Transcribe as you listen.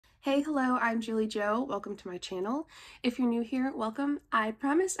Hey, hello, I'm JulieJo. Welcome to my channel. If you're new here, welcome. I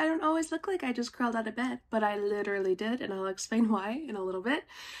promise I don't always look like I just crawled out of bed, but I literally did, and I'll explain why in a little bit.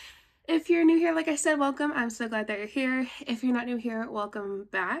 If you're new here, like I said, welcome. I'm so glad that you're here. If you're not new here, welcome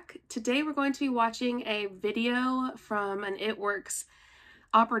back. Today we're going to be watching a video from an It Works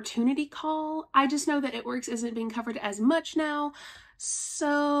opportunity call. I just know that It Works isn't being covered as much now,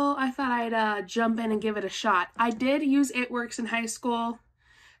 so I thought I'd jump in and give it a shot. I did use It Works in high school.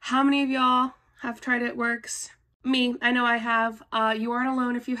 How many of y'all have tried It Works? Me, I know I have. You aren't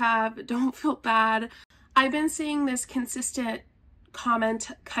alone if you have. Don't feel bad. I've been seeing this consistent comment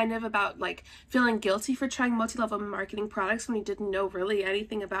kind of about like feeling guilty for trying multi-level marketing products when you didn't know really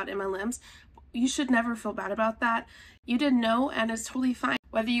anything about MLMs. You should never feel bad about that. You didn't know, and it's totally fine.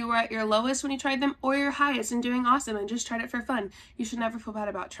 Whether you were at your lowest when you tried them or your highest and doing awesome and just tried it for fun, you should never feel bad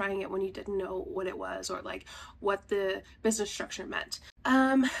about trying it when you didn't know what it was or like what the business structure meant.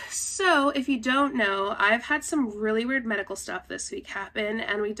 So if you don't know, I've had some really weird medical stuff this week happen,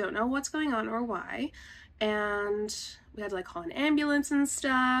 and we don't know what's going on or why. And we had to like call an ambulance and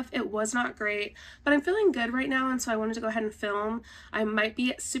stuff. It was not great, but I'm feeling good right now, and so I wanted to go ahead and film. I might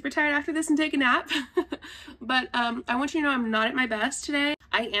be super tired after this and take a nap, but I want you to know I'm not at my best today.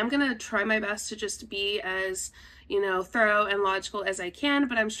 I am gonna try my best to just be as, you know, thorough and logical as I can,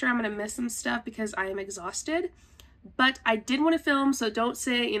 but I'm sure I'm gonna miss some stuff because I am exhausted. But I did want to film, so don't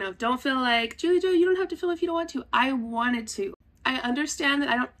say, you know, don't feel like, JulieJo, you don't have to film if you don't want to. I wanted to. I understand that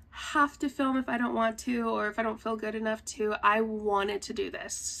I don't have to film if I don't want to, or if I don't feel good enough to. I wanted to do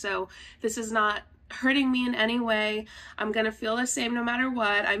this, so this is not hurting me in any way. I'm gonna feel the same no matter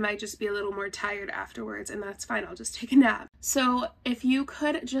what. I might just be a little more tired afterwards, and that's fine. I'll just take a nap. So if you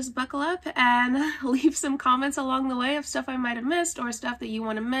could just buckle up and leave some comments along the way of stuff I might have missed or stuff that you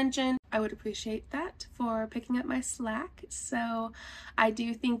want to mention, I would appreciate that for picking up my slack. So I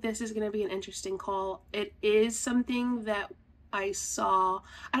do think this is going to be an interesting call. It is something that I saw.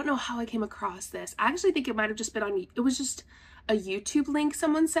 I don't know how I came across this. I actually think it might have just been on, it was just a YouTube link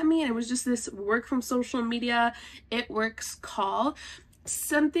someone sent me, and it was just this work from social media, It Works call.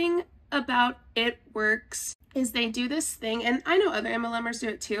 Something about It Works is they do this thing, and I know other MLMers do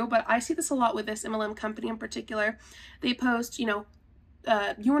it too, but I see this a lot with this MLM company in particular. They post, you know,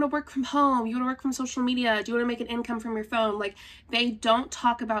 you want to work from home, you want to work from social media, do you want to make an income from your phone? Like, they don't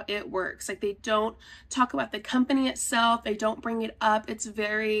talk about It Works. Like, they don't talk about the company itself. They don't bring it up. It's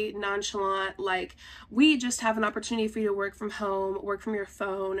very nonchalant. Like, we just have an opportunity for you to work from home, work from your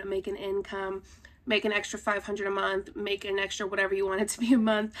phone, make an income, make an extra $500 a month, make an extra whatever you want it to be a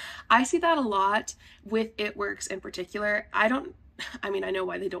month. I see that a lot with It Works in particular. I mean, I know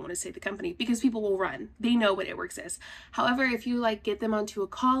why they don't want to say the company, because people will run. They know what It Works is. However, if you like get them onto a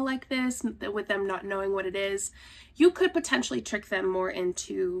call like this with them not knowing what it is, you could potentially trick them more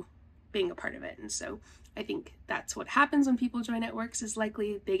into being a part of it. And so I think that's what happens when people join It Works, is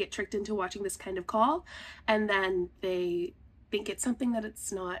likely they get tricked into watching this kind of call, and then they think it's something that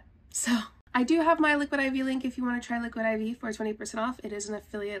it's not. So I do have my Liquid IV link if you want to try Liquid IV for 20% off. It is an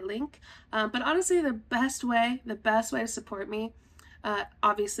affiliate link. But honestly, the best way to support me,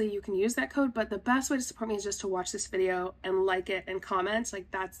 obviously you can use that code, but the best way to support me is just to watch this video and like it and comment. Like,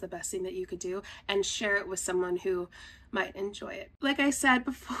 that's the best thing that you could do, and share it with someone who might enjoy it. Like I said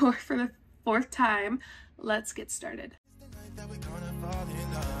before, for the 4th time, let's get started.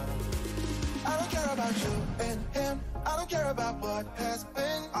 I don't care about you and him. I don't care about what has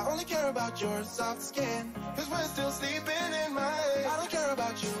been. I only care about your soft skin, cause we're still sleeping in my head. I don't care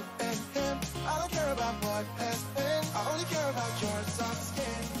about you and him. I don't care about what has been. I only care about your soft skin,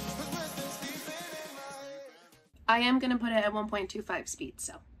 cause we're still sleeping in my head. I am gonna put it at 1.25 speed,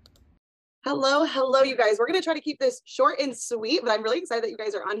 so. Hello, you guys. We're going to try to keep this short and sweet, but I'm really excited that you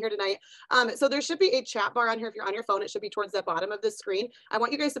guys are on here tonight. So there should be a chat bar on here. If you're on your phone, it should be towards the bottom of the screen. I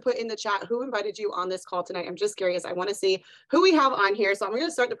want you guys to put in the chat who invited you on this call tonight. I'm just curious. I want to see who we have on here. So I'm going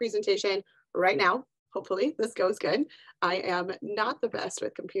to start the presentation right now. Hopefully this goes good. I am not the best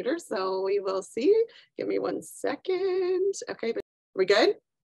with computers, so we will see. Give me 1 second. Okay, but we good? Can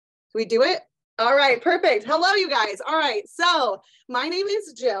we do it? All right, perfect. Hello, you guys. All right, so my name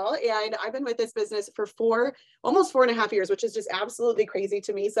is Jill, and I've been with this business for almost 4.5 years, which is just absolutely crazy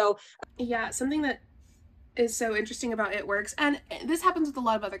to me. So yeah, something that is so interesting about It Works, and this happens with a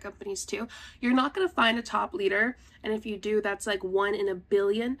lot of other companies too, you're not going to find a top leader, and if you do, that's like 1 in a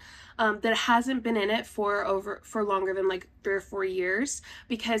billion, that hasn't been in it for longer than like 3 or 4 years,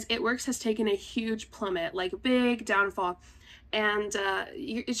 because It Works has taken a huge plummet, like big downfall. And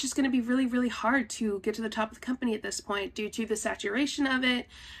it's just going to be really, really hard to get to the top of the company at this point, due to the saturation of it,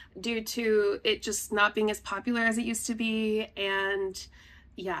 due to it just not being as popular as it used to be, and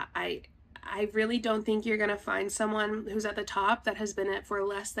yeah, I really don't think you're gonna find someone who's at the top that has been it for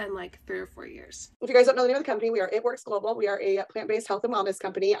less than like 3 or 4 years. If you guys don't know the name of the company, we are It Works Global. We are a plant-based health and wellness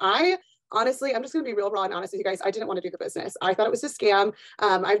company. Honestly, I'm just going to be real raw and honest with you guys. I didn't want to do the business. I thought it was a scam.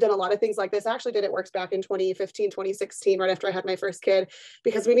 I've done a lot of things like this. I actually did It Works back in 2015, 2016, right after I had my first kid,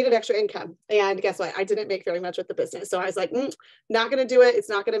 because we needed extra income. And guess what? I didn't make very much with the business. So I was like, not going to do it. It's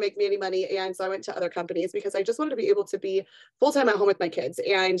not going to make me any money. And so I went to other companies because I just wanted to be able to be full-time at home with my kids.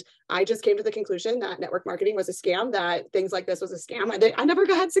 And I just came to the conclusion that network marketing was a scam, that things like this was a scam. I never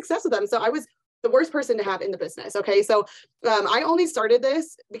had success with them. So I was the worst person to have in the business. Okay. So I only started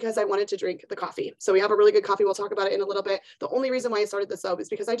this because I wanted to drink the coffee. So we have a really good coffee. We'll talk about it in a little bit. The only reason why I started this though is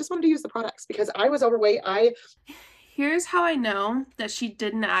because I just wanted to use the products because I was overweight. Here's how I know that she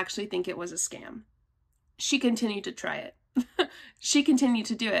didn't actually think it was a scam. She continued to try it. She continued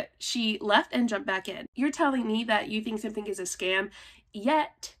to do it. She left and jumped back in. You're telling me that you think something is a scam,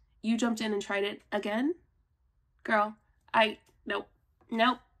 yet you jumped in and tried it again? Girl, nope.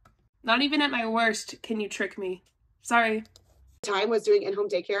 Not even at my worst can you trick me. Sorry. Time was doing in-home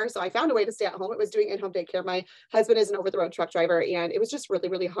daycare. So I found a way to stay at home. It was doing in-home daycare. My husband is an over-the-road truck driver, and it was just really,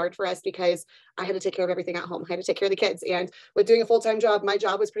 really hard for us because I had to take care of everything at home. I had to take care of the kids. And with doing a full-time job, my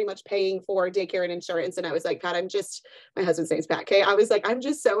job was pretty much paying for daycare and insurance. And I was like, Pat, my husband's name's Pat, okay? I was like, I'm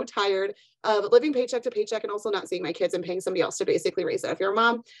just so tired of living paycheck to paycheck and also not seeing my kids and paying somebody else to basically raise them. If you're a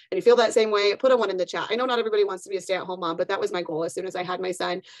mom and you feel that same way, put a 1 in the chat. I know not everybody wants to be a stay-at-home mom, but that was my goal as soon as I had my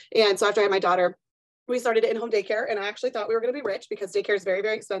son. And so after I had my daughter, we started in-home daycare, and I actually thought we were going to be rich because daycare is very,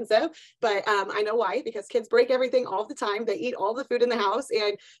 very expensive. But I know why, because kids break everything all the time. They eat all the food in the house.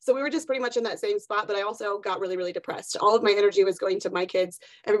 And so we were just pretty much in that same spot. But I also got really, really depressed. All of my energy was going to my kids,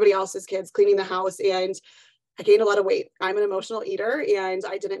 everybody else's kids, cleaning the house. And I gained a lot of weight. I'm an emotional eater, and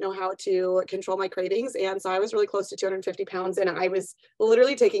I didn't know how to control my cravings. And so I was really close to 250 pounds, and I was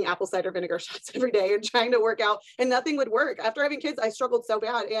literally taking apple cider vinegar shots every day and trying to work out, and nothing would work. After having kids, I struggled so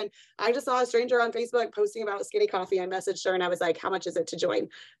bad. And I just saw a stranger on Facebook posting about skinny coffee. I messaged her and I was like, how much is it to join?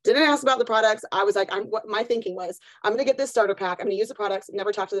 Didn't ask about the products. I was like, what my thinking was, I'm going to get this starter pack. I'm going to use the products,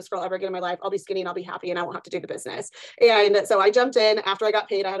 never talk to this girl ever again in my life. I'll be skinny and I'll be happy and I won't have to do the business. And so I jumped in. After I got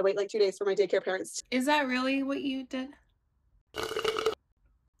paid, I had to wait like 2 days for my daycare parents. Is that really what you did? I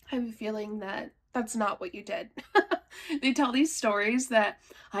have a feeling that that's not what you did. They tell these stories that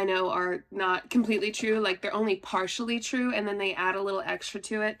I know are not completely true, like they're only partially true, and then they add a little extra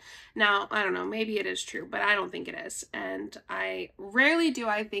to it. Now, I don't know, maybe it is true, but I don't think it is. And I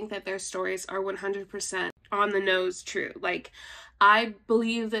think that their stories are 100% on the nose true. Like, I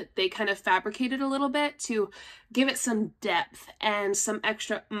believe that they kind of fabricated a little bit to give it some depth and some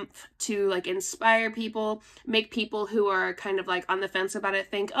extra oomph to like inspire people, make people who are kind of like on the fence about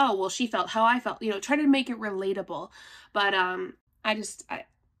it think, oh, well, she felt how I felt, try to make it relatable. But I just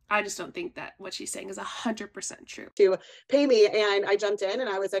don't think that what she's saying is 100% true. To pay me, and I jumped in and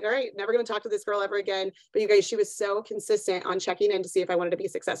I was like, all right, never going to talk to this girl ever again. But you guys, she was so consistent on checking in to see if I wanted to be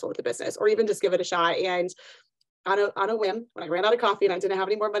successful with the business or even just give it a shot. And on a whim, when I ran out of coffee and I didn't have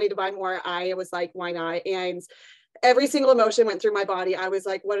any more money to buy more, I was like, why not? And every single emotion went through my body. I was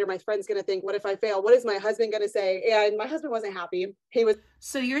like, what are my friends going to think? What if I fail? What is my husband going to say? And my husband wasn't happy.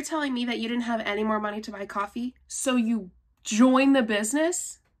 So you're telling me that you didn't have any more money to buy coffee? So you joined the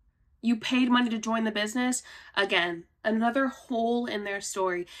business? You paid money to join the business? Again, another hole in their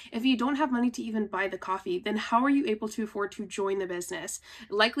story. If you don't have money to even buy the coffee, then how are you able to afford to join the business?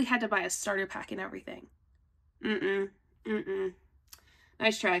 Likely had to buy a starter pack and everything.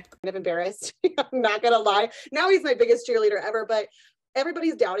 Nice try. Kind of embarrassed. I'm not gonna lie. Now he's my biggest cheerleader ever, but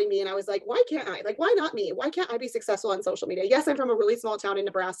everybody's doubting me. And I was like, why can't I? Like, why not me? Why can't I be successful on social media? Yes, I'm from a really small town in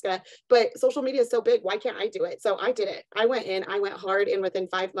Nebraska, but social media is so big. Why can't I do it? So I did it. I went hard, and within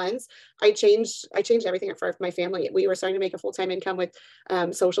 5 months, I changed everything for my family. We were starting to make a full-time income with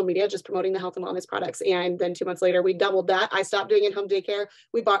social media, just promoting the health and wellness products. And then 2 months later, we doubled that. I stopped doing in-home daycare.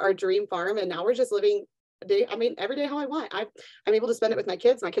 We bought our dream farm, and now we're just living every day how I want. I'm able to spend it with my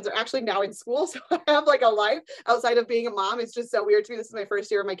kids. My kids are actually now in school, so I have like a life outside of being a mom. It's just so weird to me. This is my first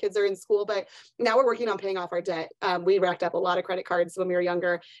year my kids are in school, but now we're working on paying off our debt. We racked up a lot of credit cards when we were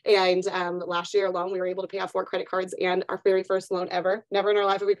younger, and last year alone we were able to pay off 4 credit cards and our very first loan ever. Never in our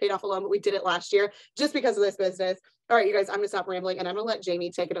life have we paid off a loan, but we did it last year just because of this business. All right, you guys, I'm gonna stop rambling and I'm gonna let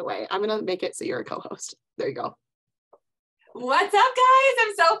Jamie take it away. I'm gonna make it so you're a co-host. There you go. What's up, guys?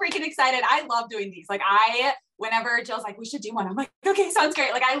 I'm so freaking excited. I love doing these. Like, I whenever Jill's like, we should do one, I'm like, okay, sounds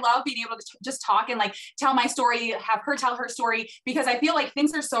great. Like, I love being able to just talk and like tell my story, have her tell her story, because I feel like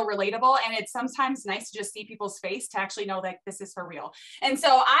things are so relatable, and it's sometimes nice to just see people's face to actually know that this is for real. And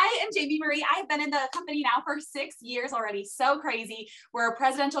so I am Jamie Marie. I've been in the company now for 6 years already. So crazy. We're a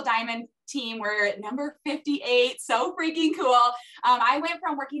presidential diamond team. We're at number 58. So freaking cool. I went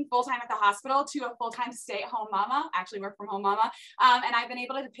from working full-time at the hospital to a full-time stay-at-home mama, actually work from home mama. And I've been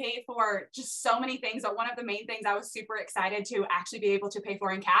able to pay for just so many things. But one of the main things I was super excited to actually be able to pay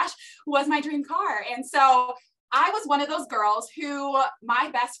for in cash was my dream car. And so I was one of those girls who my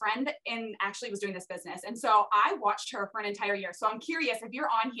best friend actually was doing this business. And so I watched her for an entire year. So I'm curious, if you're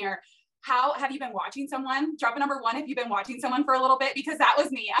on here, how have you been watching someone? Drop a number 1 if you've been watching someone for a little bit, because that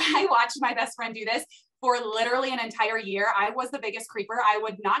was me. I watched my best friend do this for literally an entire year. I was the biggest creeper. I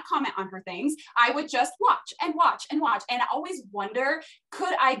would not comment on her things. I would just watch and watch and watch. And I always wonder,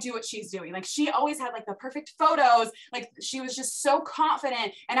 could I do what she's doing? Like, she always had like the perfect photos. Like, she was just so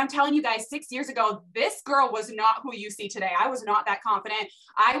confident. And I'm telling you guys, 6 years ago, this girl was not who you see today. I was not that confident.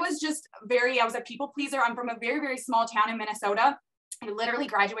 I was a people pleaser. I'm from a very, very small town in Minnesota. I literally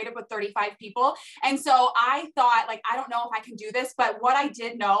graduated with 35 people. And so I thought, like, I don't know if I can do this, but what I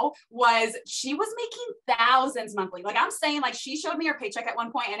did know was she was making thousands monthly. Like, I'm saying, like, she showed me her paycheck at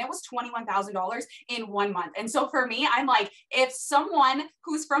one point and it was $21,000 in 1 month. And so for me, I'm like, if someone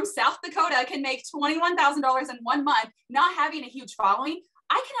who's from South Dakota can make $21,000 in 1 month, not having a huge following,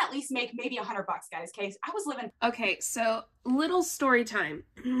 I can at least make maybe $100, guys. Okay. I was living. Okay. So little story time.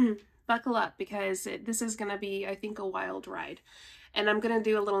 Buckle up, because this is going to be, I think, a wild ride. And I'm going to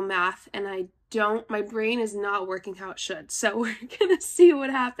do a little math, and my brain is not working how it should. So we're going to see what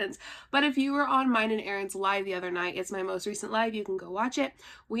happens. But if you were on mine and Aaron's live the other night, it's my most recent live. You can go watch it.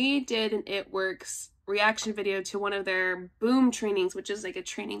 We did an It Works reaction video to one of their boom trainings, which is like a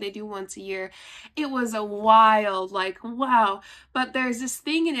training they do once a year. It was a wild, like, wow. But there's this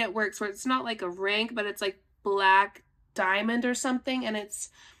thing in It Works where it's not like a rank, but it's like black diamond or something. And it's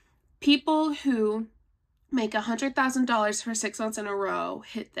people who make $100,000 for 6 months in a row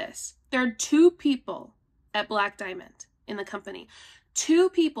hit this. There are 2 people at Black Diamond in the company. 2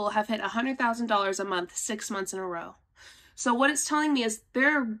 people have hit $100,000 a month, 6 months in a row. So what it's telling me is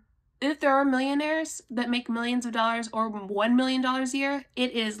if there are millionaires that make millions of dollars or $1 million a year,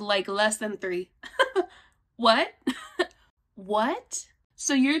 it is like less than 3. What? What?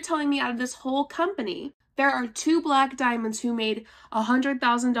 So you're telling me out of this whole company, there are 2 Black Diamonds who made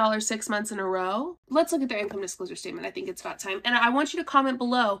 $100,000 6 months in a row? Let's look at their income disclosure statement. I think it's about time. And I want you to comment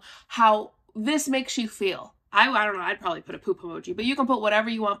below how this makes you feel. I don't know, I'd probably put a poop emoji, but you can put whatever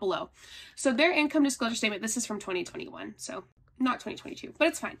you want below. So their income disclosure statement, this is from 2021, so not 2022, but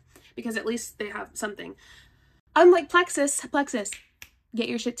it's fine, because at least they have something. Unlike Plexus, get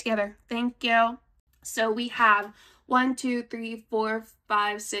your shit together. Thank you. So we have 1, 2, 3, 4,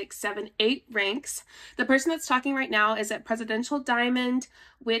 5, 6, 7, 8 ranks. The person that's talking right now is at Presidential Diamond,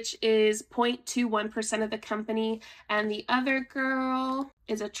 which is 0.21% of the company. And the other girl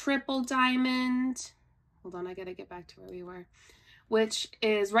is a Triple Diamond. Hold on, I gotta get back to where we were. Which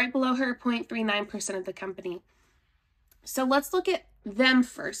is right below her, 0.39% of the company. So let's look at them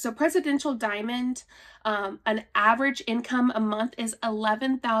first. So Presidential Diamond, an average income a month is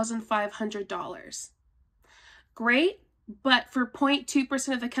 $11,500. Great, but for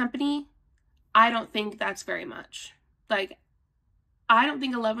 0.2% of the company, I don't think that's very much. Like, I don't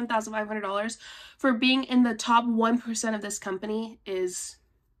think $11,500 for being in the top 1% of this company is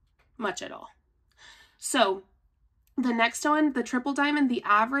much at all. So the next one, the Triple Diamond, the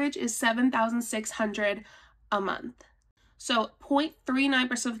average is $7,600 a month. So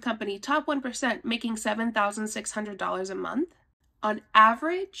 0.39% of the company, top 1%, making $7,600 a month. On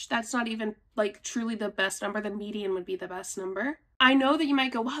average, that's not even like truly the best number. The median would be the best number. I know that you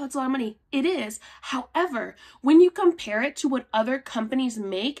might go, wow, that's a lot of money. It is. However, when you compare it to what other companies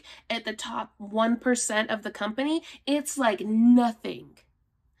make at the top 1% of the company, it's like nothing.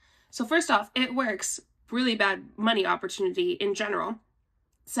 So first off, It Works, really bad money opportunity in general.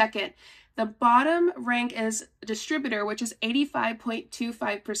 Second, the bottom rank is distributor, which is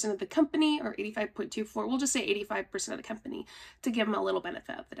 85.25% of the company, or 85.24. We'll just say 85% of the company to give them a little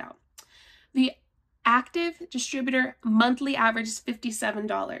benefit of the doubt. The active distributor monthly average is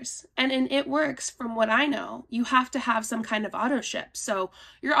 $57. And in It Works, from what I know, you have to have some kind of auto ship. So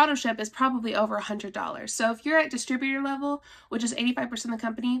your auto ship is probably over $100. So if you're at distributor level, which is 85% of the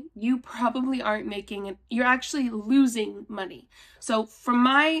company, you probably aren't making it. You're actually losing money. So from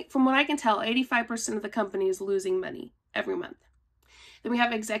what I can tell, 85% of the company is losing money every month. Then we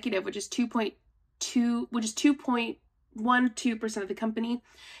have executive, which is 2.2, which is 2% of the company,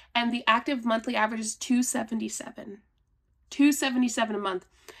 and the active monthly average is 277. 277 a month.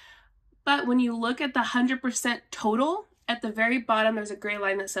 But when you look at the 100% total, at the very bottom, there's a gray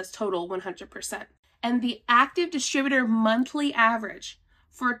line that says total 100%. And the active distributor monthly average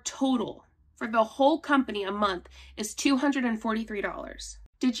for total, for the whole company a month, is $243.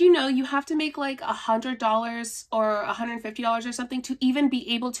 Did you know you have to make like $100 or $150 or something to even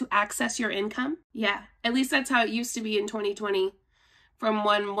be able to access your income? Yeah, at least that's how it used to be in 2020 from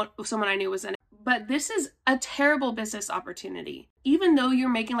someone I knew was in it. But this is a terrible business opportunity. Even though you're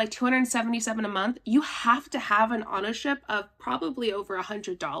making like $277 a month, you have to have an ownership of probably over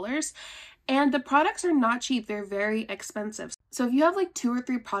 $100. And the products are not cheap. They're very expensive. So if you have like 2 or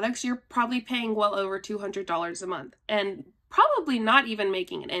 3 products, you're probably paying well over $200 a month and probably not even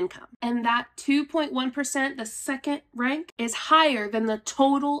making an income. And that 2.1%, the second rank, is higher than the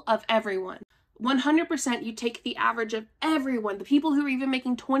total of everyone. 100%, you take the average of everyone, the people who are even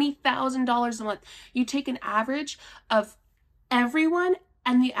making $20,000 a month. You take an average of everyone,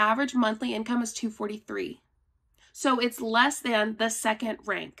 and the average monthly income is $243. So it's less than the second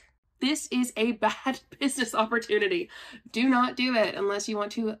rank. This is a bad business opportunity. Do not do it unless you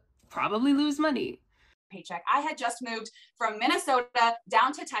want to probably lose money. Paycheck. I had just moved from Minnesota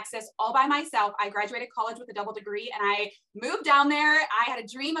down to Texas all by myself. I graduated college with a double degree and I moved down there. I had a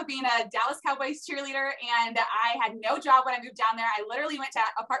dream of being a Dallas Cowboys cheerleader and I had no job when I moved down there. I literally went to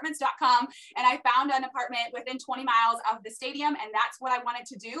apartments.com and I found an apartment within 20 miles of the stadium, and that's what I wanted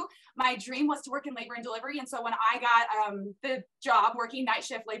to do. My dream was to work in labor and delivery. And so when I got the job working night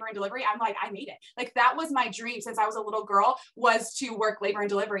shift labor and delivery, I'm like, I made it. Like that was my dream since I was a little girl, was to work labor and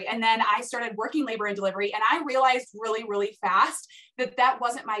delivery. And then I started working labor and delivery. And I realized really, really fast that that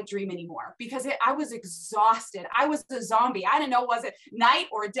wasn't my dream anymore because I was exhausted. I was a zombie. I didn't know, was it night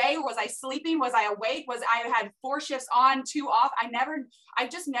or day? Was I sleeping? Was I awake? I had 4 shifts on, 2 off. I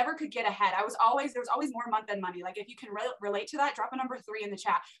just never could get ahead. There was always more month than money. Like if you can relate to that, drop a number 3 in the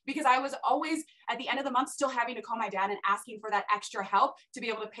chat, because I was always at the end of the month still having to call my dad and asking for that extra help to be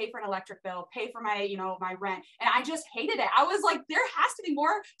able to pay for an electric bill, pay for my, my rent. And I just hated it. I was like, there has to be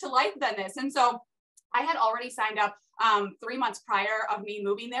more to life than this. And so I had already signed up 3 months prior of me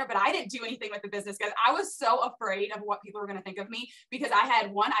moving there, but I didn't do anything with the business because I was so afraid of what people were going to think of me, because I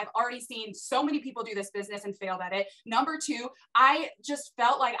had, one, I've already seen so many people do this business and failed at it. Number 2, I just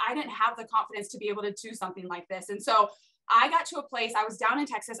felt like I didn't have the confidence to be able to do something like this. And so I got to a place, I was down in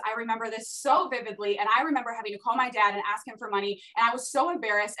Texas. I remember this so vividly. And I remember having to call my dad and ask him for money. And I was so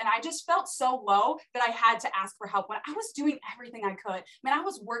embarrassed. And I just felt so low that I had to ask for help when I was doing everything I could. Man, I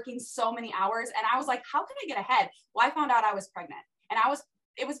was working so many hours and I was like, how can I get ahead? Well, I found out I was pregnant, and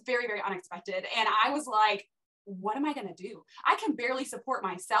it was very, very unexpected. And I was like, what am I going to do? I can barely support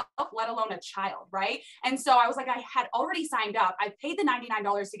myself, let alone a child. Right. And so I was like, I had already signed up. I paid the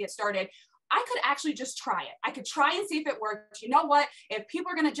 $99 to get started. I could actually just try it. I could try and see if it worked. You know what? If people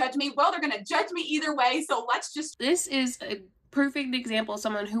are going to judge me, well, they're going to judge me either way. So let's just. This is a perfect example of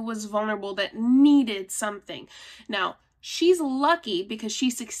someone who was vulnerable that needed something. Now, she's lucky because she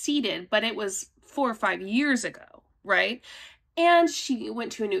succeeded, but it was 4 or 5 years ago, right? And she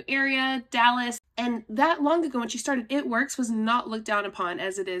went to a new area, Dallas. And that long ago when she started It Works was not looked down upon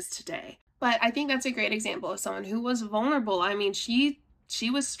as it is today. But I think that's a great example of someone who was vulnerable. I mean, she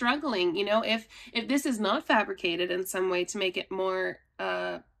was struggling, if this is not fabricated in some way to make it more,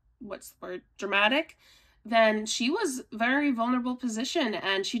 dramatic, then she was very vulnerable position,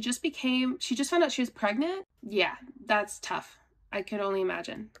 and she just found out she was pregnant. Yeah, that's tough. I could only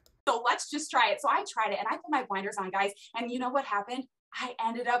imagine. So let's just try it. So I tried it and I put my blinders on, guys. And you know what happened? I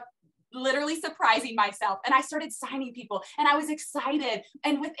ended up literally surprising myself, and I started signing people, and I was excited.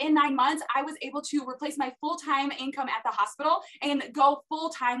 And within 9 months, I was able to replace my full-time income at the hospital and go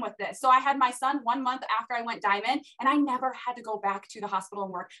full-time with this. So I had my son 1 month after I went diamond, and I never had to go back to the hospital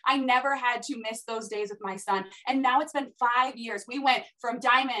and work. I never had to miss those days with my son. And now it's been 5 years. We went from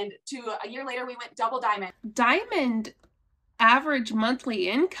diamond to a year later, we went double diamond. Diamond average monthly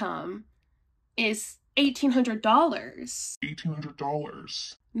income is $1,800.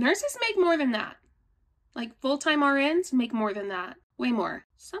 $1,800. Nurses make more than that. Like full-time RNs make more than that. Way more.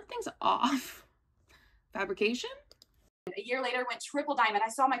 Something's off. Fabrication? A year later, went triple diamond. I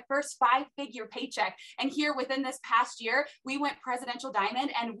saw my first 5-figure paycheck. And here within this past year, we went presidential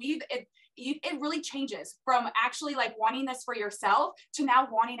diamond, and it really changes from actually like wanting this for yourself to now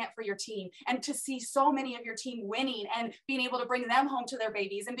wanting it for your team, and to see so many of your team winning and being able to bring them home to their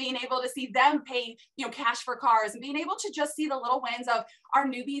babies, and being able to see them pay, you know, cash for cars, and being able to just see the little wins of our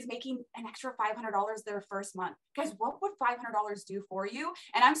newbies making an extra $500 their first month. Guys, what would $500 do for you?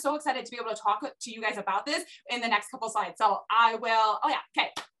 And I'm so excited to be able to talk to you guys about this in the next couple slides. So I will, oh yeah, okay.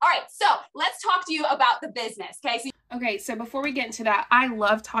 All right, so let's talk to you about the business, okay? Okay, so before we get into that, I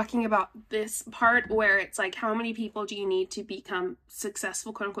love talking about this part where it's like, how many people do you need to become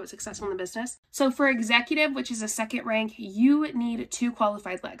successful, quote unquote, successful in the business? So for executive, which is a second rank, you need 2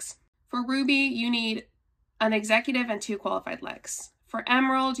 qualified legs. For Ruby, you need an executive and 2 qualified legs. For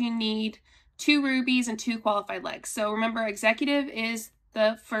Emerald, you need 2 rubies and 2 qualified legs. So remember, executive is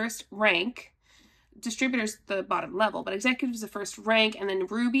the first rank, distributor's the bottom level, but executive is the first rank, and then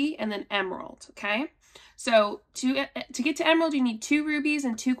ruby, and then emerald, okay? So to get to emerald, you need 2 rubies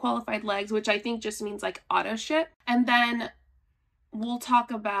and 2 qualified legs, which I think just means like auto ship. And then we'll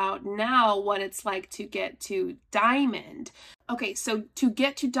talk about now what it's like to get to diamond. Okay, so to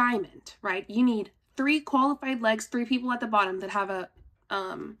get to diamond, right, you need 3 qualified legs, 3 people at the bottom that have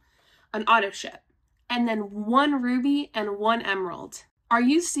an auto ship, and then 1 ruby and 1 emerald. Are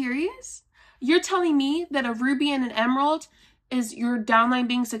you serious? You're telling me that a ruby and an emerald is your downline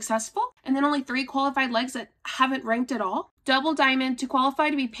being successful, and then only 3 qualified legs that haven't ranked at all? Double diamond, to qualify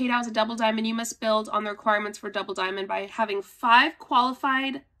to be paid out as a double diamond, you must build on the requirements for double diamond by having 5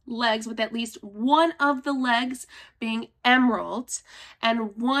 qualified legs, with at least 1 of the legs being emerald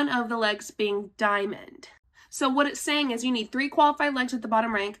and 1 of the legs being diamond. So what it's saying is you need 3 qualified legs at the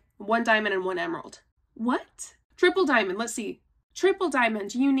bottom rank, 1 diamond and 1 emerald. What? Triple diamond, let's see. Triple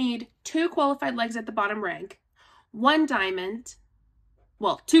diamond, you need 2 qualified legs at the bottom rank, 1 diamond,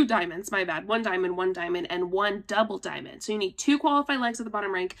 well, 2 diamonds, my bad, 1 diamond, and 1 double diamond. So you need 2 qualified legs at the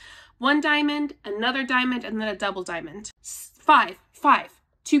bottom rank, 1 diamond, another diamond, and then a double diamond. 5.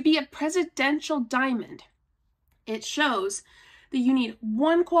 To be a presidential diamond, it shows that you need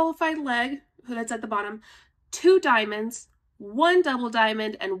 1 qualified leg, that's at the bottom, 2 diamonds, 1 double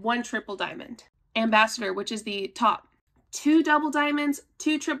diamond, and 1 triple diamond. Ambassador, which is the top, 2 double diamonds,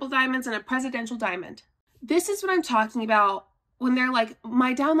 2 triple diamonds, and a presidential diamond. This is what I'm talking about when they're like,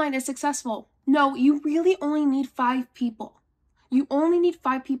 my downline is successful. No, you really only need 5 people. You only need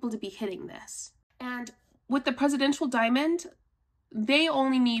 5 people to be hitting this. And with the presidential diamond, they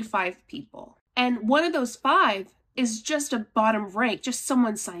only need 5 people. And one of those 5 is just a bottom rank, just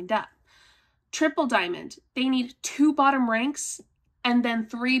someone signed up. Triple diamond, they need 2 bottom ranks and then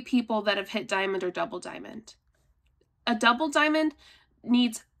 3 people that have hit diamond or double diamond. A double diamond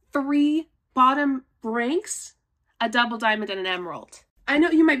needs 3 bottom ranks, a double diamond, and an emerald. I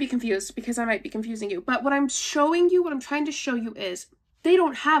know you might be confused because I might be confusing you, but what I'm showing you, what I'm trying to show you is they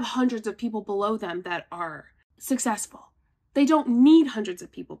don't have hundreds of people below them that are successful. They don't need hundreds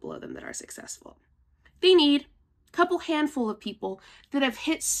of people below them that are successful. They need a couple handful of people that have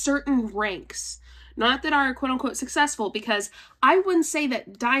hit certain ranks, not that are quote unquote successful, because I wouldn't say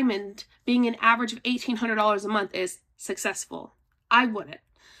that diamond being an average of $1,800 a month is successful. I wouldn't.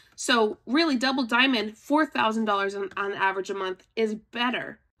 So really double diamond, $4,000 on average a month is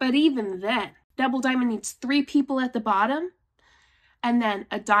better. But even then, double diamond needs 3 people at the bottom and then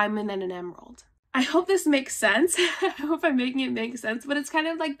a diamond and an emerald. I hope this makes sense. I hope I'm making it make sense, but it's kind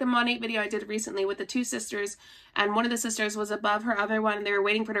of like the Monat video I did recently with the 2 sisters, and one of the sisters was above her other one and they were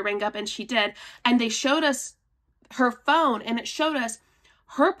waiting for her to rank up, and she did. And they showed us her phone and it showed us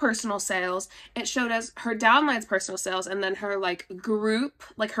her personal sales, it showed us her downline's personal sales, and then her like group,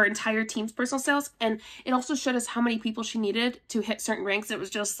 like her entire team's personal sales. And it also showed us how many people she needed to hit certain ranks. It was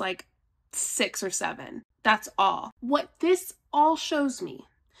just like 6 or 7. That's all. What this all shows me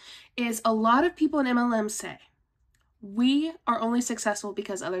is a lot of people in MLM say, we are only successful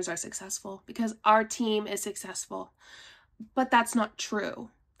because others are successful, because our team is successful. But that's not true.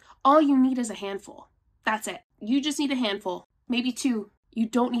 All you need is a handful. That's it. You just need a handful, maybe 2. You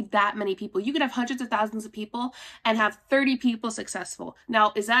don't need that many people. You could have hundreds of thousands of people and have 30 people successful.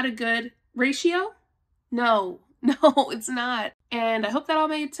 Now, is that a good ratio? No, it's not. And I hope that all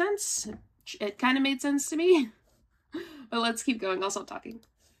made sense. It kind of made sense to me. But let's keep going. I'll stop talking.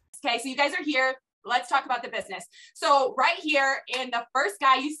 Okay, so you guys are here. Let's talk about the business. So right here in the first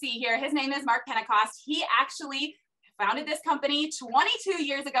guy you see here, his name is Mark Pentecost. He actually founded this company 22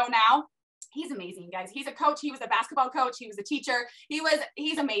 years ago now. He's amazing, guys. He's a coach. He was a basketball coach. He was a teacher.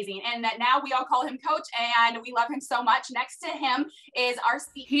 He's amazing. And now we all call him coach and we love him so much. Next to him is our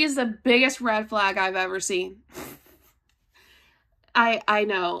He is the biggest red flag I've ever seen. I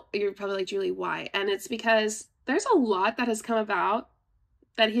know, you're probably like, Julie, why? And it's because there's a lot that has come about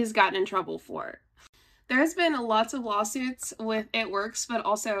that he's gotten in trouble for. There's been lots of lawsuits with It Works, but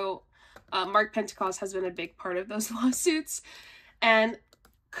also Mark Pentecost has been a big part of those lawsuits. And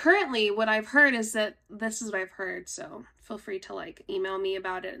currently what I've heard is that, this is what I've heard, so feel free to like email me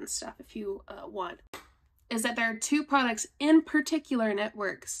about it and stuff if you want, is that there are 2 products in particular in It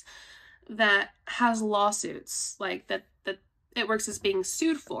Works that has lawsuits, like that It Works is being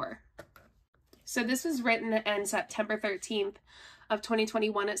sued for. So this was written in September 13th of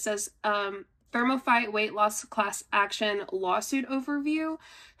 2021. It says, Thermophyte weight loss class action lawsuit overview.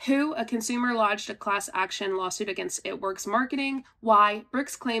 Who? A consumer lodged a class action lawsuit against It Works marketing. Why?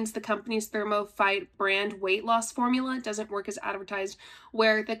 Brooks claims the company's Thermophyte brand weight loss formula doesn't work as advertised,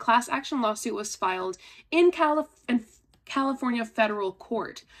 where the class action lawsuit was filed in California federal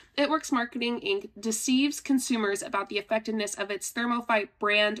court. It Works Marketing Inc. deceives consumers about the effectiveness of its Thermophyte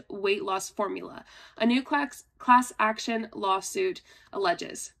brand weight loss formula. A new class action lawsuit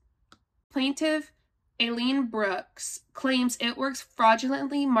alleges. Plaintiff Aileen Brooks claims It Works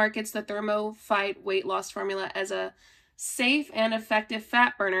fraudulently markets the Thermophyte weight loss formula as a safe and effective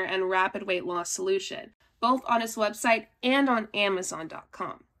fat burner and rapid weight loss solution, both on its website and on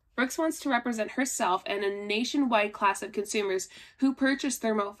Amazon.com. Brooks wants to represent herself and a nationwide class of consumers who purchased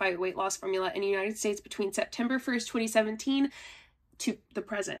Thermophyte weight loss formula in the United States between September 1st, 2017 to the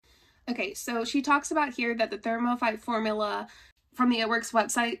present. Okay, so she talks about here that the Thermophyte formula from the It Works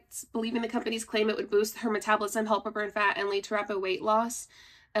website, believing the company's claim it would boost her metabolism, help her burn fat, and lead to rapid weight loss,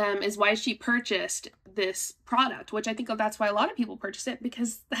 is why she purchased this product, which I think that's why a lot of people purchase it,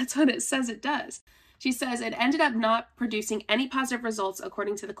 because that's what it says it does. She says it ended up not producing any positive results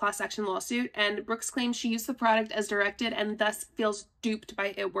according to the class action lawsuit, and Brooks claims she used the product as directed and thus feels duped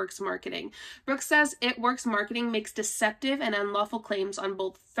by It Works marketing. Brooks says It Works marketing makes deceptive and unlawful claims on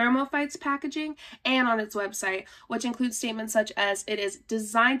both Thermophyte's packaging and on its website, which includes statements such as it is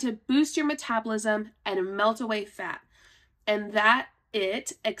designed to boost your metabolism and melt away fat, and that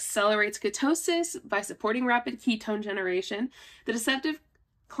it accelerates ketosis by supporting rapid ketone generation. The deceptive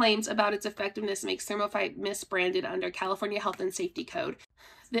claims about its effectiveness makes Thermophyte misbranded under California Health and Safety Code,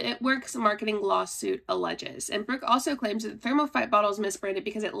 the It Works marketing lawsuit alleges. And Brooke also claims that the Thermophyte bottle is misbranded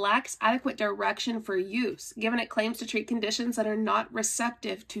because it lacks adequate direction for use, given it claims to treat conditions that are not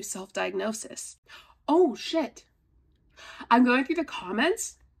receptive to self-diagnosis. Oh shit. I'm going through the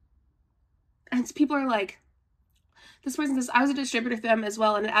comments and people are like, this person says, I was a distributor for them as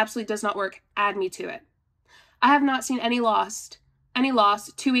well and it absolutely does not work. Add me to it. I have not seen any loss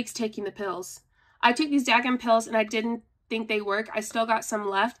 2 weeks taking the pills. I took these daggum pills and I didn't think they work. I still got some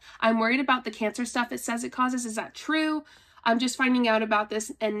left. I'm worried about the cancer stuff it says it causes. Is that true? I'm just finding out about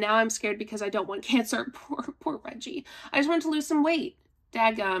this and now I'm scared because I don't want cancer. Poor Reggie. I just want to lose some weight.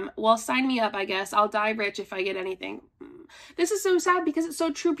 Daggum. Well, sign me up, I guess. I'll die rich if I get anything. This is so sad because it's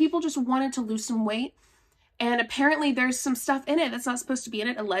so true. People just wanted to lose some weight. And apparently there's some stuff in it that's not supposed to be in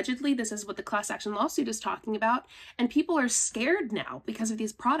it. Allegedly, this is what the class action lawsuit is talking about. And people are scared now because of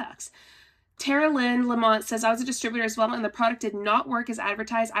these products. Tara Lynn Lamont says, I was a distributor as well and the product did not work as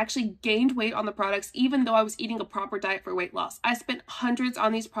advertised. I actually gained weight on the products even though I was eating a proper diet for weight loss. I spent hundreds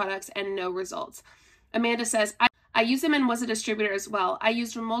on these products and no results. Amanda says, I used them and was a distributor as well. I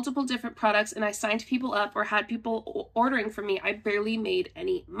used multiple different products and I signed people up or had people ordering from me. I barely made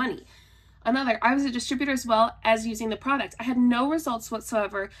any money. Another, I was a distributor as well as using the product. I had no results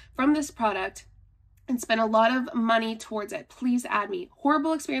whatsoever from this product and spent a lot of money towards it. Please add me.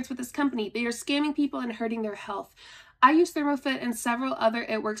 Horrible experience with this company. They are scamming people and hurting their health. I used Thermofit and several other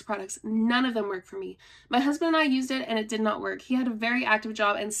It Works products. None of them worked for me. My husband and I used it and it did not work. He had a very active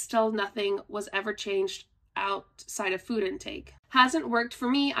job and still nothing was ever changed outside of food intake. Hasn't worked for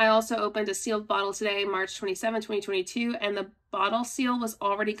me. I also opened a sealed bottle today, March 27, 2022, and the bottle seal was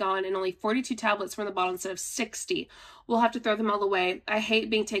already gone and only 42 tablets from the bottle instead of 60. We'll have to throw them all away. I hate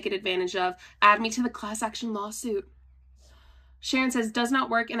being taken advantage of. Add me to the class action lawsuit. Sharon says, does not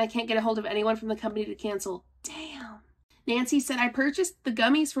work and I can't get a hold of anyone from the company to cancel. Damn. Nancy said, I purchased the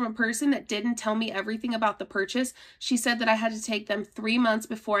gummies from a person that didn't tell me everything about the purchase. She said that I had to take them 3 months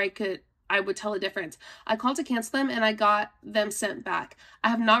before I would tell a difference. I called to cancel them and I got them sent back. I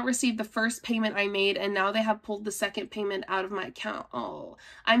have not received the first payment I made and now they have pulled the second payment out of my account. Oh,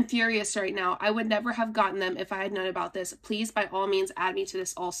 I'm furious right now. I would never have gotten them if I had known about this. Please, by all means, add me to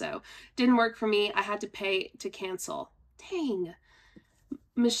this also. Didn't work for me. I had to pay to cancel. Dang.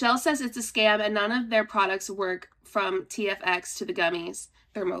 Michelle says it's a scam and none of their products work, from TFX to the gummies.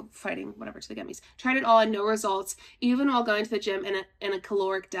 Thermophyting, whatever, to the gummies. Tried it all and no results, even while going to the gym in a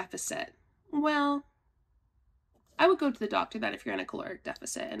caloric deficit. Well, I would go to the doctor then if you're in a caloric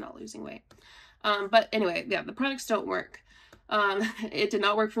deficit and not losing weight. But anyway, yeah, the products don't work. It did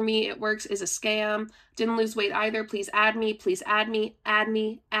not work for me. It works is a scam. Didn't lose weight either. Please add me. Please add me. Add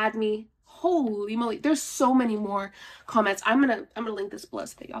me. Add me. Holy moly. There's so many more comments. I'm gonna link this below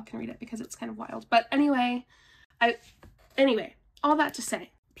so that y'all can read it because it's kind of wild. But anyway, all that to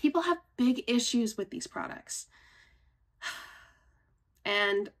say, people have big issues with these products.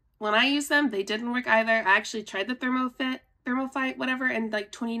 And when I used them, they didn't work either. I actually tried the Thermofite, whatever, in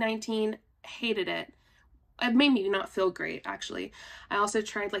like 2019, hated it. It made me not feel great, actually. I also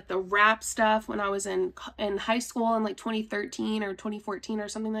tried like the wrap stuff when I was in high school in like 2013 or 2014 or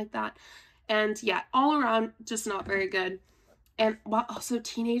something like that. And yeah, all around, just not very good. And while also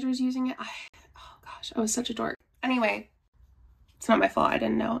teenagers using it, oh gosh, I was such a dork. Anyway, it's not my fault I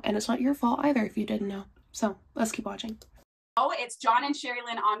didn't know. And it's not your fault either if you didn't know. So let's keep watching. Oh, it's John and Sherry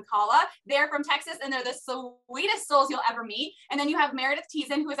Lynn Oncala. They're from Texas and they're the sweetest souls you'll ever meet. And then you have Meredith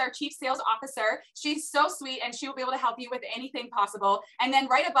Teason, who is our Chief Sales Officer. She's so sweet and she will be able to help you with anything possible. And then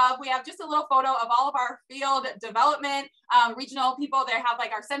right above, we have just a little photo of all of our field development regional people. They have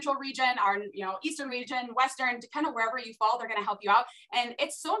like our central region, our eastern region, western, kind of wherever you fall, they're going to help you out. And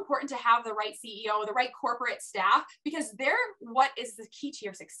it's so important to have the right CEO, the right corporate staff, because they're what is the key to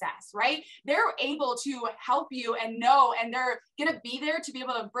your success, right? They're able to help you and know, and they're going to be there to be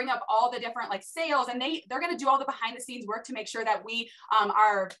able to bring up all the different like sales, and they're going to do all the behind the scenes work to make sure that we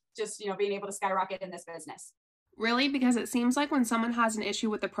are just being able to skyrocket in this business. Really? Because it seems like when someone has an issue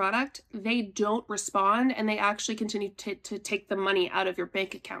with the product, they don't respond and they actually continue to take the money out of your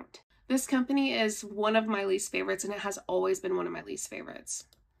bank account. This company is one of my least favorites, and it has always been one of my least favorites.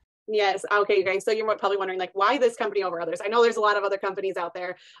 Yes. Okay, you guys. So you're probably wondering, like, why this company over others? I know there's a lot of other companies out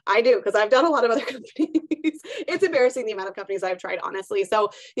there. I do, because I've done a lot of other companies. It's embarrassing the amount of companies I've tried, honestly.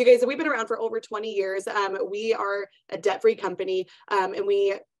 So you guys, we've been around for over 20 years. We are a debt-free company. And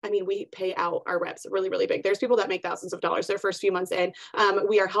we pay out our reps really, really big. There's people that make thousands of dollars their first few months in.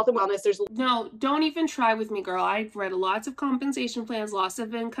 We are health and wellness. No, don't even try with me, girl. I've read lots of compensation plans, lots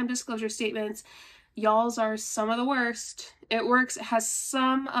of income disclosure statements. Y'all's are some of the worst. It works. It has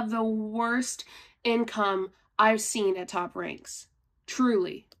some of the worst income I've seen at top ranks.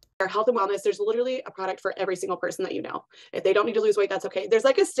 Truly. Our health and wellness, there's literally a product for every single person that you know. If they don't need to lose weight, that's okay. There's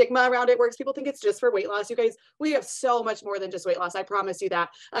like a stigma around it where people think it's just for weight loss. You guys, we have so much more than just weight loss. I promise you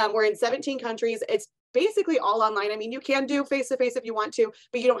that. We're in 17 countries. It's basically all online. I mean, you can do face-to-face if you want to,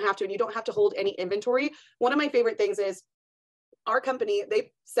 but you don't have to, and you don't have to hold any inventory. One of my favorite things is our company,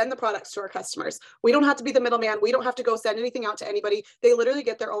 they send the products to our customers. We don't have to be the middleman. We don't have to go send anything out to anybody. They literally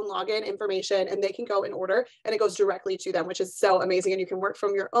get their own login information and they can go and order, and it goes directly to them, which is so amazing. And you can work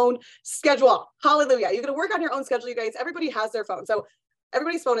from your own schedule. Hallelujah. You're going to work on your own schedule, you guys. Everybody has their phone. So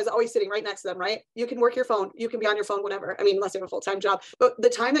everybody's phone is always sitting right next to them, right? You can work your phone. You can be on your phone whenever. I mean, unless you have a full-time job, but the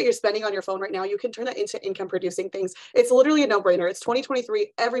time that you're spending on your phone right now, you can turn that into income producing things. It's literally a no-brainer. It's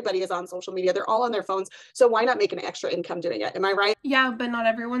 2023. Everybody is on social media. They're all on their phones. So why not make an extra income doing it? Am I right? Yeah, but not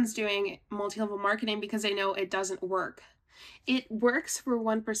everyone's doing multi-level marketing because they know it doesn't work. It works for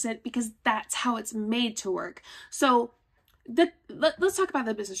 1% because that's how it's made to work. So let's talk about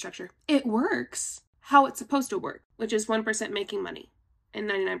the business structure. It works how it's supposed to work, which is 1% making money and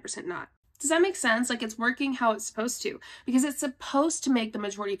 99% not. Does that make sense? Like, it's working how it's supposed to, because it's supposed to make the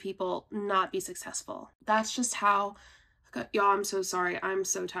majority of people not be successful. That's just how, y'all, I'm so sorry. I'm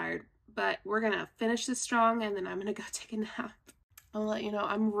so tired, but we're going to finish this strong and then I'm going to go take a nap. I'll let you know,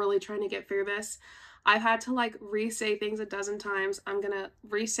 I'm really trying to get through this. I've had to like re-say things a dozen times. I'm going to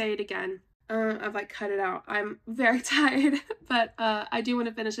re-say it again. I've like cut it out. I'm very tired, but I do want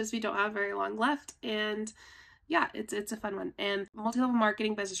to finish this. We don't have very long left, and yeah, it's a fun one. And multi-level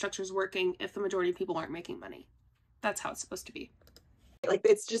marketing business structure is working if the majority of people aren't making money. That's how it's supposed to be. Like,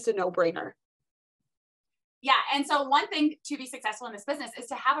 it's just a no-brainer. Yeah. And so one thing to be successful in this business is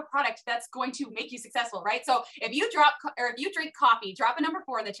to have a product that's going to make you successful, right? So if you drink coffee, drop a number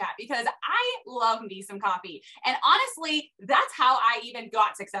 4 in the chat, because I love me some coffee. And honestly, that's how I even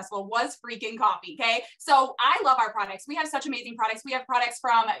got successful, was freaking coffee. Okay. So I love our products. We have such amazing products. We have products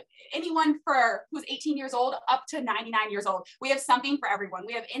from anyone who's 18 years old up to 99 years old. We have something for everyone.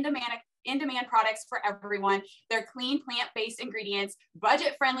 We have in-demand products for everyone. They're clean, plant-based ingredients,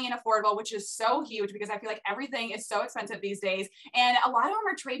 budget-friendly and affordable, which is so huge because I feel like everything is so expensive these days. And a lot of them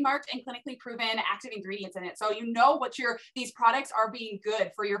are trademarked and clinically proven active ingredients in it. So you know these products are being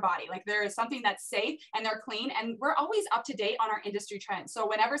good for your body. Like, there is something that's safe and they're clean, and we're always up to date on our industry trends. So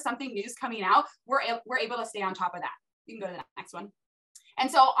whenever something new is coming out, we're able to stay on top of that. You can go to the next one. And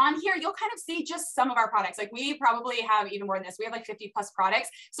so on here, you'll kind of see just some of our products. Like we probably have even more than this. We have like 50 plus products.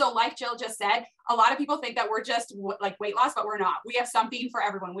 So like Jill just said, a lot of people think that we're just like weight loss, but we're not. We have something for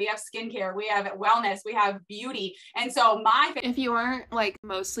everyone. We have skincare, we have wellness, we have beauty. And so if you aren't like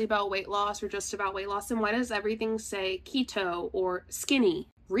mostly about weight loss or just about weight loss, then why does everything say keto or skinny?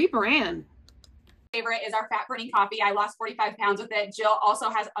 Rebrand. Favorite is our fat burning coffee. I lost 45 pounds with it. Jill also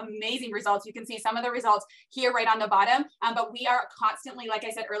has amazing results. You can see some of the results here right on the bottom, but we are constantly, like I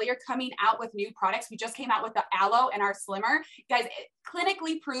said earlier, coming out with new products. We just came out with the aloe and our slimmer. Guys,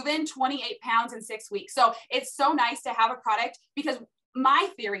 clinically proven 28 pounds in 6 weeks. So it's so nice to have a product, because my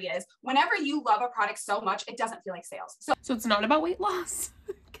theory is whenever you love a product so much, it doesn't feel like sales. So it's not about weight loss.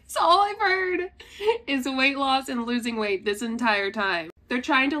 Because all I've heard is weight loss and losing weight this entire time. They're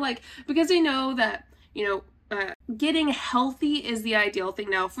trying to like, because they know that, you know, getting healthy is the ideal thing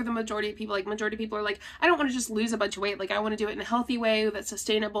now for the majority of people. Like majority of people are like, I don't want to just lose a bunch of weight. Like I want to do it in a healthy way that's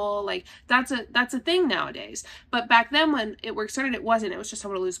sustainable. Like that's a thing nowadays. But back then when it started, it wasn't. It was just I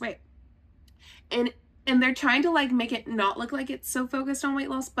want to lose weight. And they're trying to like make it not look like it's so focused on weight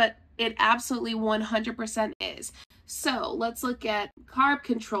loss, but it absolutely 100% is. So let's look at carb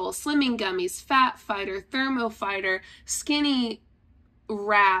control, slimming gummies, fat fighter, thermo fighter, skinny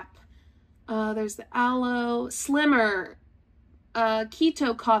wrap. There's the aloe, slimmer,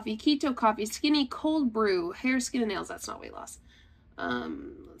 keto coffee, skinny cold brew, hair, skin, and nails. That's not weight loss.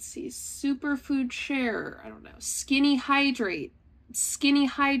 Let's see, superfood share. I don't know. Skinny hydrate.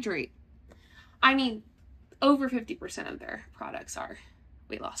 I mean, over 50% of their products are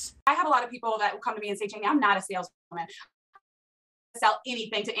weight loss. I have a lot of people that will come to me and say, Jamie, I'm not a saleswoman. I sell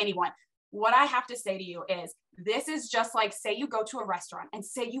anything to anyone. What I have to say to you is, this is just like, say you go to a restaurant and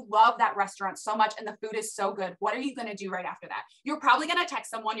say you love that restaurant so much and the food is so good. What are you going to do right after that? You're probably going to text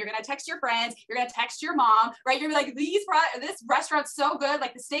someone. You're going to text your friends. You're going to text your mom, right? You're like, this restaurant's so good.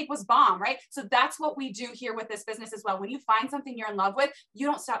 Like the steak was bomb, right? So that's what we do here with this business as well. When you find something you're in love with, you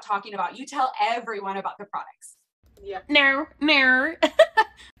don't stop talking about it. You tell everyone about the products. Yeah. No.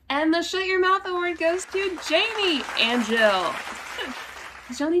 And the Shut Your Mouth Award goes to Jamie and Jill.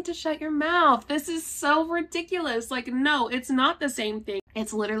 You don't need to shut your mouth. This is so ridiculous. Like, no, it's not the same thing.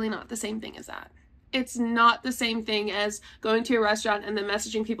 It's literally not the same thing as that. It's not the same thing as going to a restaurant and then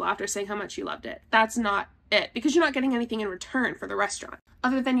messaging people after saying how much you loved it. That's not it, because you're not getting anything in return for the restaurant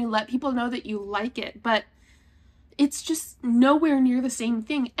other than you let people know that you like it. But it's just nowhere near the same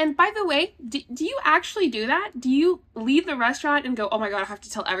thing. And by the way, do you actually do that? Do you leave the restaurant and go, oh my God, I have to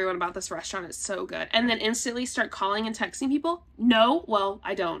tell everyone about this restaurant, it's so good, and then instantly start calling and texting people? No, well,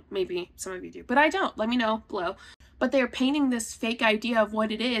 I don't. Maybe some of you do, but I don't. Let me know below. But they're painting this fake idea of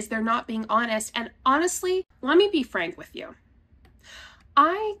what it is. They're not being honest. And honestly, let me be frank with you.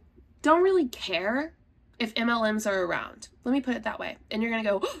 I don't really care if MLMs are around. Let me put it that way. And you're gonna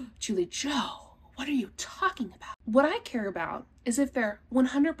go, oh, JulieJo, what are you talking about? What I care about is if they're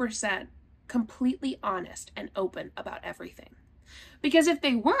 100% completely honest and open about everything. Because if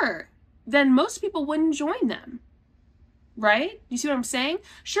they were, then most people wouldn't join them. Right? You see what I'm saying?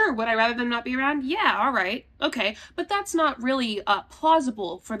 Sure, would I rather them not be around? Yeah, all right, okay. But that's not really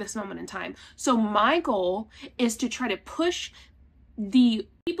plausible for this moment in time. So my goal is to try to push the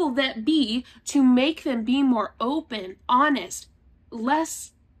people that be to make them be more open, honest,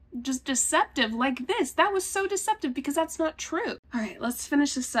 less just deceptive like this. That was so deceptive because that's not true. All right, let's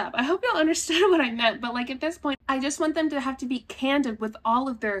finish this up. I hope y'all understood what I meant, but like at this point, I just want them to have to be candid with all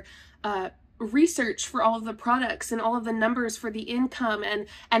of their research for all of the products and all of the numbers for the income,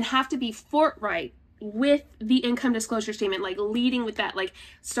 and have to be forthright with the income disclosure statement, like leading with that, like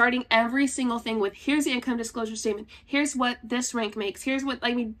starting every single thing with, here's the income disclosure statement, here's what this rank makes, here's what,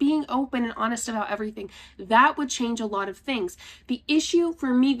 I mean, being open and honest about everything. That would change a lot of things. The issue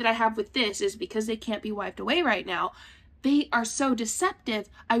for me that I have with this is because they can't be wiped away right now, they are so deceptive.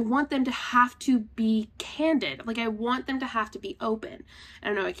 I want them to have to be candid. Like I want them to have to be open. I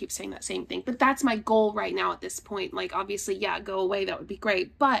don't know, I keep saying that same thing, but that's my goal right now at this point. Like obviously, yeah, go away, that would be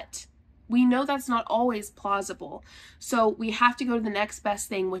great, but we know that's not always plausible. So we have to go to the next best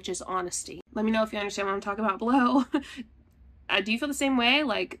thing, which is honesty. Let me know if you understand what I'm talking about below. Do you feel the same way?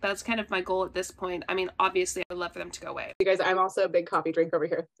 Like that's kind of my goal at this point. I mean, obviously I would love for them to go away. You guys, I'm also a big coffee drinker over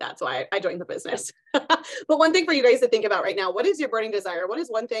here. That's why I joined the business. But one thing for you guys to think about right now, what is your burning desire? What is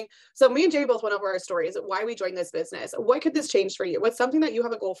one thing? So me and Jay both went over our stories, why we joined this business. What could this change for you? What's something that you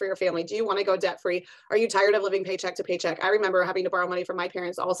have a goal for your family? Do you want to go debt free? Are you tired of living paycheck to paycheck? I remember having to borrow money from my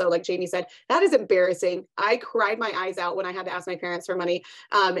parents also, like Jamie said, that is embarrassing. I cried my eyes out when I had to ask my parents for money.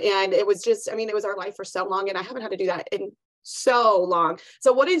 And it was just, I mean, it was our life for so long and I haven't had to do that in so long.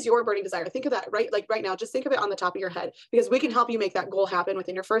 So what is your burning desire? Think of that right now, just think of it on the top of your head, because we can help you make that goal happen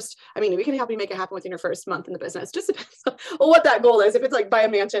within your first, we can help you make it happen within your first month in the business. Just depends on what that goal is. If it's like buy a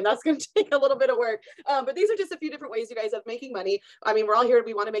mansion, that's going to take a little bit of work. But these are just a few different ways, you guys, of making money. We're all here.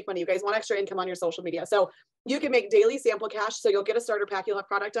 We want to make money. You guys want extra income on your social media. So you can make daily sample cash. So you'll get a starter pack. You'll have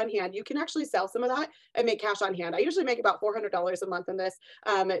product on hand. You can actually sell some of that and make cash on hand. I usually make about $400 a month in this,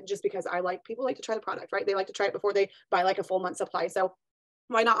 just because people like to try the product, right? They like to try it before they buy like a full month supply. So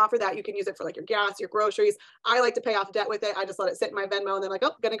why not offer that? You can use it for like your gas, your groceries. I like to pay off debt with it. I just let it sit in my Venmo and then like,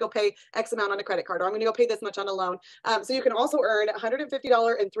 oh, going to go pay X amount on a credit card, or I'm going to go pay this much on a loan. So you can also earn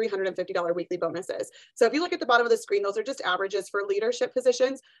 $150 and $350 weekly bonuses. So if you look at the bottom of the screen, those are just averages for leadership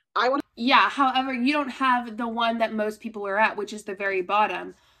positions. Yeah, however, you don't have the one that most people are at, which is the very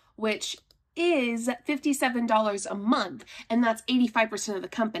bottom, which is $57 a month, and that's 85% of the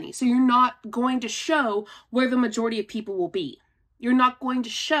company. So you're not going to show where the majority of people will be. You're not going to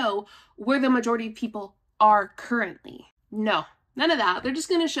show where the majority of people are currently. No, none of that. They're just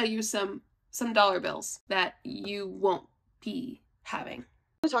going to show you some dollar bills that you won't be having.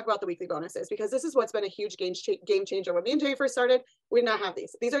 To talk about the weekly bonuses, because this is what's been a huge game changer. When me and Jay first started, we did not have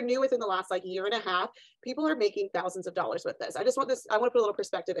these. These are new within the last like year and a half. People are making thousands of dollars with this. I want to put a little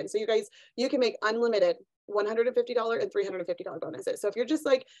perspective in. So you guys, you can make unlimited $150 and $350 bonuses. So if you're just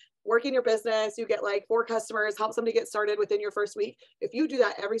like working your business, you get like 4 customers, help somebody get started within your first week. If you do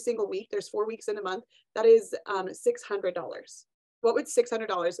that every single week, there's 4 weeks in a month, that is $600. What would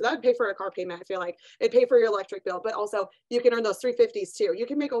 $600? So that would pay for a car payment. I feel like it'd pay for your electric bill, but also you can earn those 350s too. You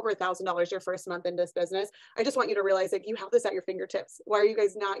can make over $1,000 your first month in this business. I just want you to realize that you have this at your fingertips. Why are you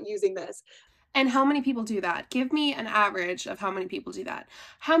guys not using this? And how many people do that? Give me an average of how many people do that.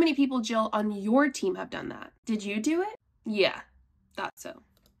 How many people, Jill, on your team have done that? Did you do it? Yeah, thought so.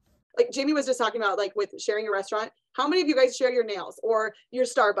 Like Jamie was just talking about, like with sharing your restaurant, how many of you guys share your nails or your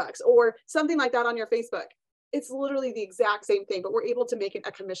Starbucks or something like that on your Facebook? It's literally the exact same thing, but we're able to make it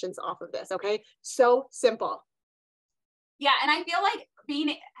a commissions off of this. Okay. So simple. Yeah. And I feel like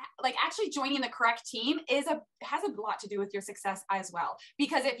being like actually joining the correct team has a lot to do with your success as well.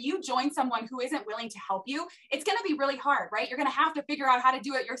 Because if you join someone who isn't willing to help you, it's going to be really hard, right? You're going to have to figure out how to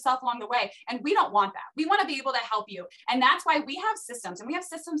do it yourself along the way. And we don't want that. We want to be able to help you. And that's why we have systems, and we have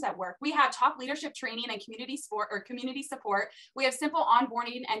systems that work. We have top leadership training and community support. We have simple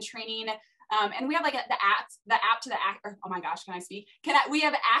onboarding and training. And we have like the app to the app. Oh my gosh, can I speak? We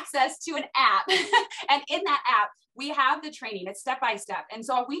have access to an app, and in that app, we have the training. It's step by step. And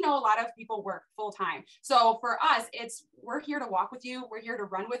so we know a lot of people work full time. So for us, we're here to walk with you. We're here to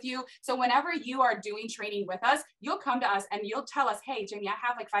run with you. So whenever you are doing training with us, you'll come to us and you'll tell us, hey, Jamie, I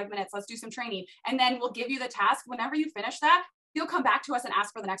have like 5 minutes. Let's do some training. And then we'll give you the task. Whenever you finish that, you'll come back to us and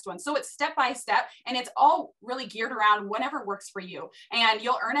ask for the next one. So it's step by step, and it's all really geared around whatever works for you, and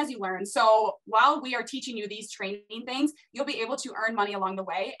you'll earn as you learn. So while we are teaching you these training things, you'll be able to earn money along the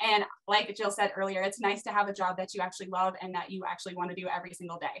way. And like Jill said earlier, it's nice to have a job that you actually love and that you actually want to do every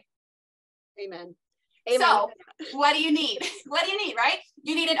single day. Amen. Amen. So what do you need? What do you need, right?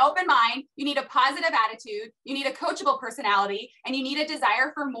 You need an open mind. You need a positive attitude. You need a coachable personality, and you need a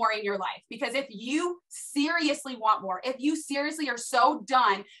desire for more in your life. Because if you seriously want more, if you seriously are so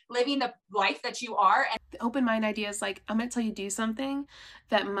done living the life that you are. And the open mind idea is like, I'm going to tell you do something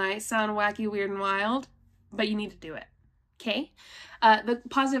that might sound wacky, weird, and wild, but you need to do it. Okay. The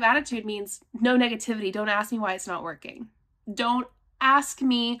positive attitude means no negativity. Don't ask me why it's not working. Don't ask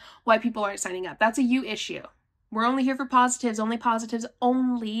me why people aren't signing up. That's a you issue. We're only here for positives, only positives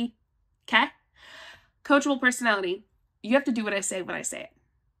only. Okay? Coachable personality. You have to do what I say when I say it.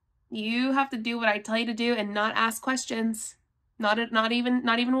 You have to do what I tell you to do and not ask questions. Not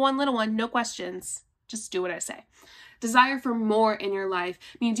even one little one, no questions. Just do what I say. Desire for more in your life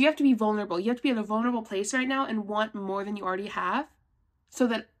means you have to be vulnerable. You have to be in a vulnerable place right now and want more than you already have so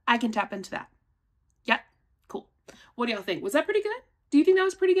that I can tap into that. Yeah? Cool. What do y'all think? Was that pretty good? Do you think that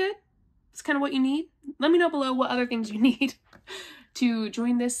was pretty good? It's kind of what you need. Let me know below what other things you need to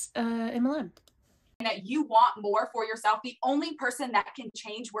join this MLM. That you want more for yourself. The only person that can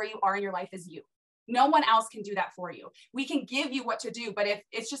change where you are in your life is you. No one else can do that for you. We can give you what to do, but if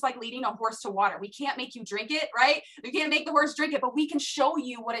it's just like leading a horse to water, we can't make you drink it, right? We can't make the horse drink it, but we can show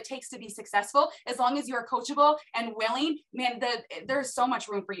you what it takes to be successful. As long as you're coachable and willing, man, there's so much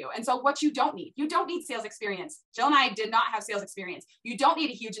room for you. And so what you don't need sales experience. Jill and I did not have sales experience. You don't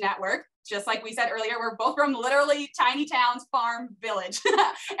need a huge network. Just like we said earlier, we're both from literally tiny towns, farm, village.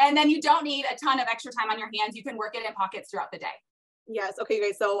 And then you don't need a ton of extra time on your hands. You can work it in pockets throughout the day. Yes. Okay, you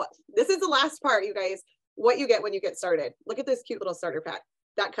guys. So this is the last part, you guys. What you get when you get started. Look at this cute little starter pack.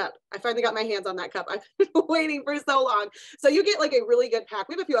 that cup. I finally got my hands on that cup. I've been waiting for so long. So you get like a really good pack.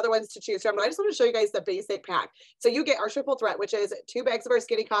 We have a few other ones to choose from, but I just want to show you guys the basic pack. So you get our triple threat, which is 2 bags of our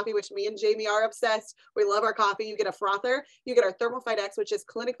skinny coffee, which me and Jamie are obsessed. We love our coffee. You get a frother. You get our Thermophyte X, which is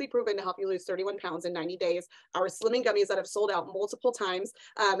clinically proven to help you lose 31 pounds in 90 days. Our slimming gummies that have sold out multiple times.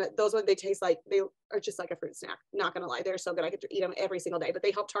 Those ones, they taste like, they are just like a fruit snack. Not gonna lie, they're so good. I could eat them every single day, but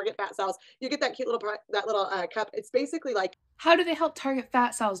they help target fat cells. You get that cute little cup. It's basically like, how do they help target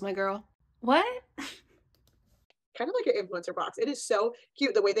fat cells, my girl? What? kind of like an influencer box. It is so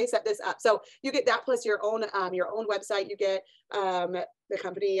cute the way they set this up. So you get that plus your own website. You get the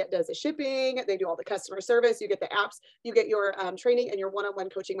company does the shipping. They do all the customer service. You get the apps. You get your training and your one-on-one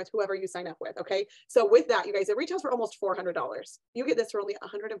coaching with whoever you sign up with. Okay. So with that, you guys, it retails for almost $400. You get this for only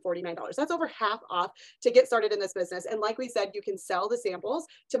 $149. That's over half off to get started in this business. And like we said, you can sell the samples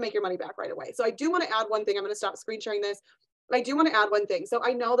to make your money back right away. So I do want to add one thing. I'm going to stop screen sharing this. I do want to add one thing. So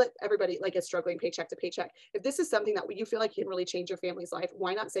I know that everybody like is struggling paycheck to paycheck. If this is something that you feel like can really change your family's life,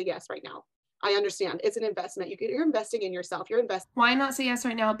 why not say yes right now? I understand it's an investment. You're investing in yourself. You're investing. Why not say yes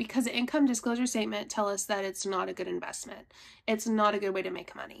right now? Because the income disclosure statement tell us that it's not a good investment. It's not a good way to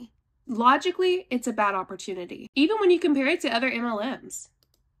make money. Logically, it's a bad opportunity. Even when you compare it to other MLMs.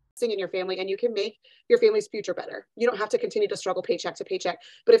 In your family, and you can make your family's future better. You don't have to continue to struggle paycheck to paycheck.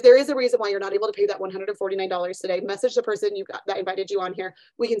 But if there is a reason why you're not able to pay that $149 today, message the person that invited you on here.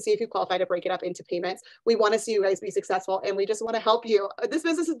 We can see if you qualify to break it up into payments. We want to see you guys be successful, and we just want to help you. This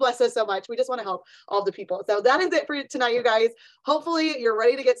business has blessed us so much. We just want to help all the people. So that is it for tonight, you guys. Hopefully you're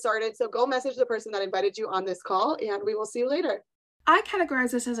ready to get started. So go message the person that invited you on this call, and we will see you later. I categorize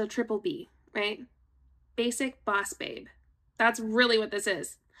this as a triple B, right? Basic boss babe. That's really what this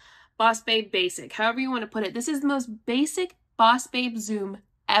is. Boss babe basic, however you want to put it. This is the most basic boss babe Zoom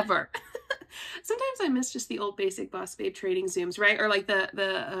ever. Sometimes I miss just the old basic boss babe training Zooms, right? Or like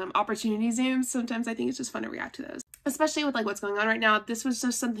the opportunity Zooms. Sometimes I think it's just fun to react to those, especially with like what's going on right now. This was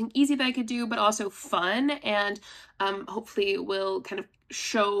just something easy that I could do, but also fun, and hopefully will kind of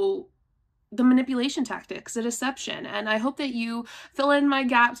show the manipulation tactics, the deception. And I hope that you fill in my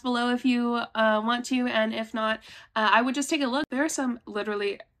gaps below if you want to, and if not, I would just take a look. There are some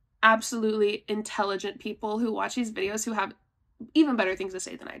literally absolutely intelligent people who watch these videos who have even better things to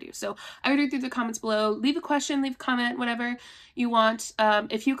say than I do. So I would read through the comments below, leave a question, leave a comment, whatever you want.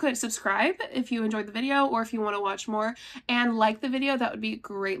 If you could subscribe if you enjoyed the video, or if you want to watch more, and like the video, that would be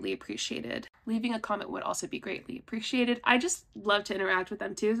greatly appreciated. Leaving a comment would also be greatly appreciated. I just love to interact with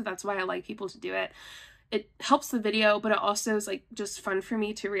them too, so that's why I like people to do it. It helps the video, but it also is like just fun for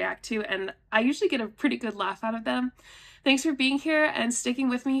me to react to, and I usually get a pretty good laugh out of them. Thanks for being here and sticking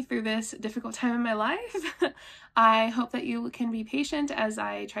with me through this difficult time in my life. I hope that you can be patient as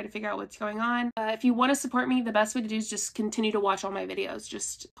I try to figure out what's going on. If you want to support me, the best way to do is just continue to watch all my videos.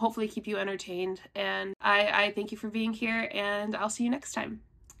 Just hopefully keep you entertained. And I thank you for being here, and I'll see you next time.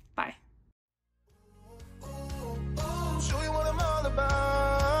 Bye. Show you what I'm all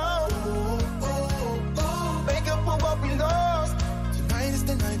about. Make up for what we lost. Tonight is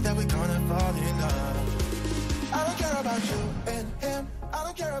the night that we're gonna fall in love. I don't care about you and him. I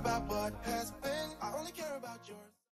don't care about what